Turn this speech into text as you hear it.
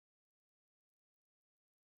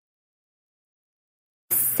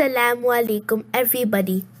Assalamu alaikum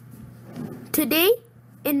everybody. Today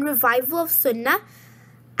in Revival of Sunnah,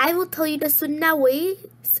 I will tell you the Sunnah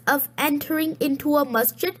ways of entering into a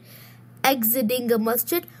masjid, exiting a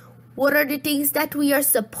masjid, what are the things that we are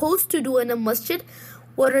supposed to do in a masjid,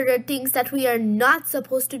 what are the things that we are not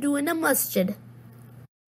supposed to do in a masjid.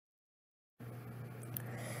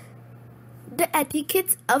 The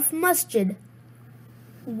etiquettes of masjid.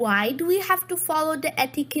 Why do we have to follow the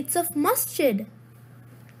etiquettes of masjid?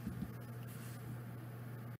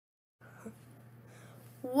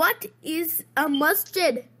 What is a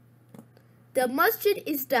masjid? The masjid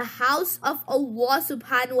is the house of Allah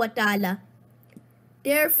subhanahu wa ta'ala.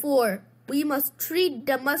 Therefore, we must treat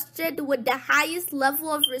the masjid with the highest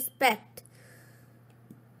level of respect.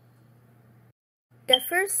 The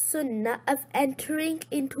first sunnah of entering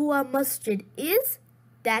into a masjid is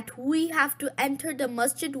that we have to enter the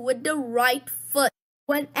masjid with the right foot.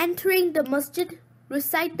 When entering the masjid,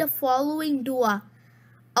 recite the following dua.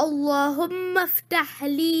 Allahumma ftah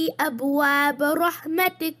li abwab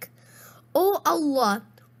rahmatik. O Allah,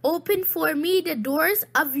 open for me the doors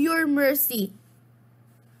of your mercy.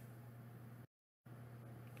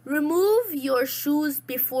 Remove your shoes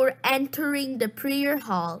before entering the prayer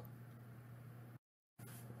hall.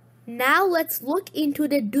 Now let's look into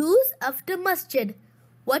the do's of the masjid.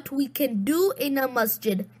 What we can do in a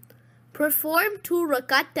masjid. Perform 2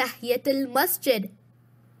 rakat tahiyat al-masjid.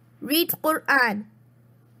 Read Quran.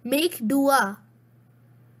 Make dua.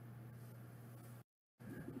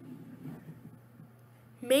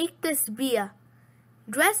 Make tasbih.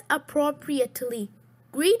 Dress appropriately.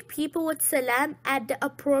 Greet people with salam at the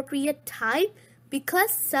appropriate time because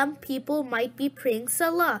some people might be praying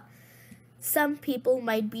salah. Some people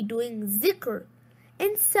might be doing zikr.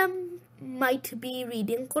 And some might be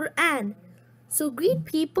reading Quran. So greet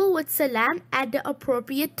people with salam at the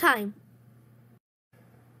appropriate time.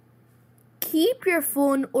 Keep your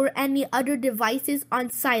phone or any other devices on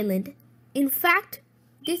silent. In fact,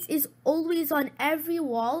 this is always on every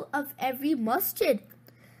wall of every masjid.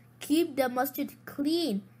 Keep the masjid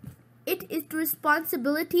clean. It is the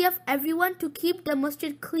responsibility of everyone to keep the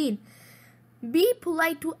masjid clean. Be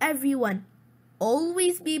polite to everyone.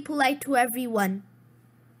 Always be polite to everyone.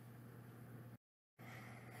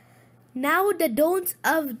 Now the don'ts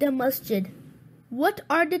of the masjid. What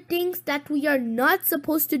are the things that we are not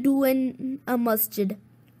supposed to do in a masjid?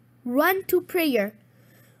 Run to prayer.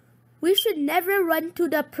 We should never run to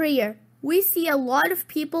the prayer. We see a lot of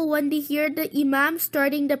people when they hear the imam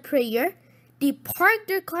starting the prayer, they park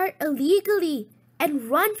their car illegally and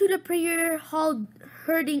run to the prayer hall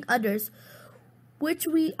hurting others, which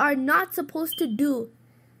we are not supposed to do.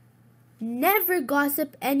 Never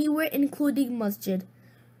gossip anywhere including masjid.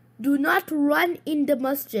 Do not run in the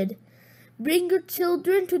masjid. Bring your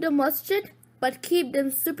children to the masjid, but keep them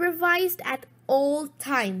supervised at all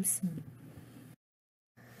times.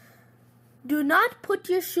 Do not put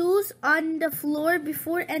your shoes on the floor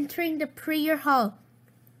before entering the prayer hall.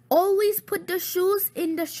 Always put the shoes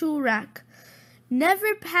in the shoe rack.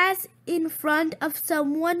 Never pass in front of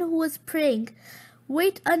someone who is praying.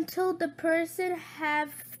 Wait until the person have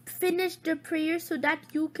finished the prayer so that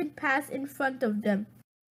you can pass in front of them.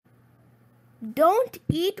 Don't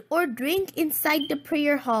eat or drink inside the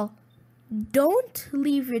prayer hall. Don't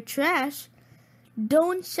leave your trash.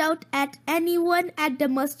 Don't shout at anyone at the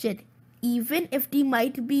masjid, even if they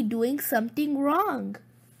might be doing something wrong.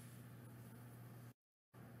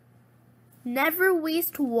 Never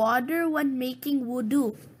waste water when making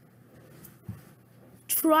wudu.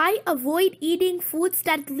 Try avoid eating foods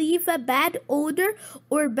that leave a bad odor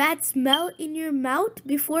or bad smell in your mouth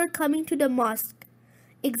before coming to the mosque.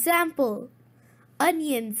 Example: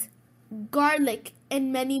 onions, garlic,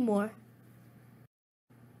 and many more.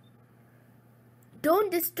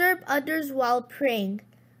 Don't disturb others while praying.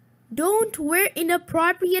 Don't wear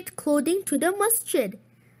inappropriate clothing to the masjid.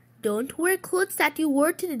 Don't wear clothes that you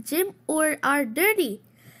wore to the gym or are dirty.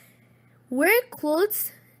 Wear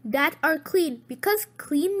clothes that are clean because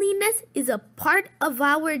cleanliness is a part of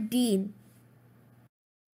our deen.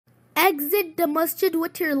 Exit the masjid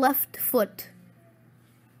with your left foot.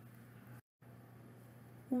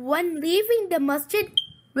 When leaving the masjid,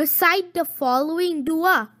 recite the following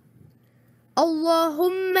dua.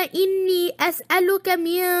 Allahumma inni as'aluka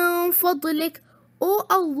min fadlik. O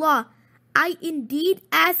Allah, I indeed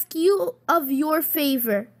ask you of your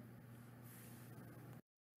favor.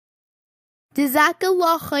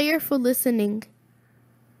 Jazakallah khair for listening.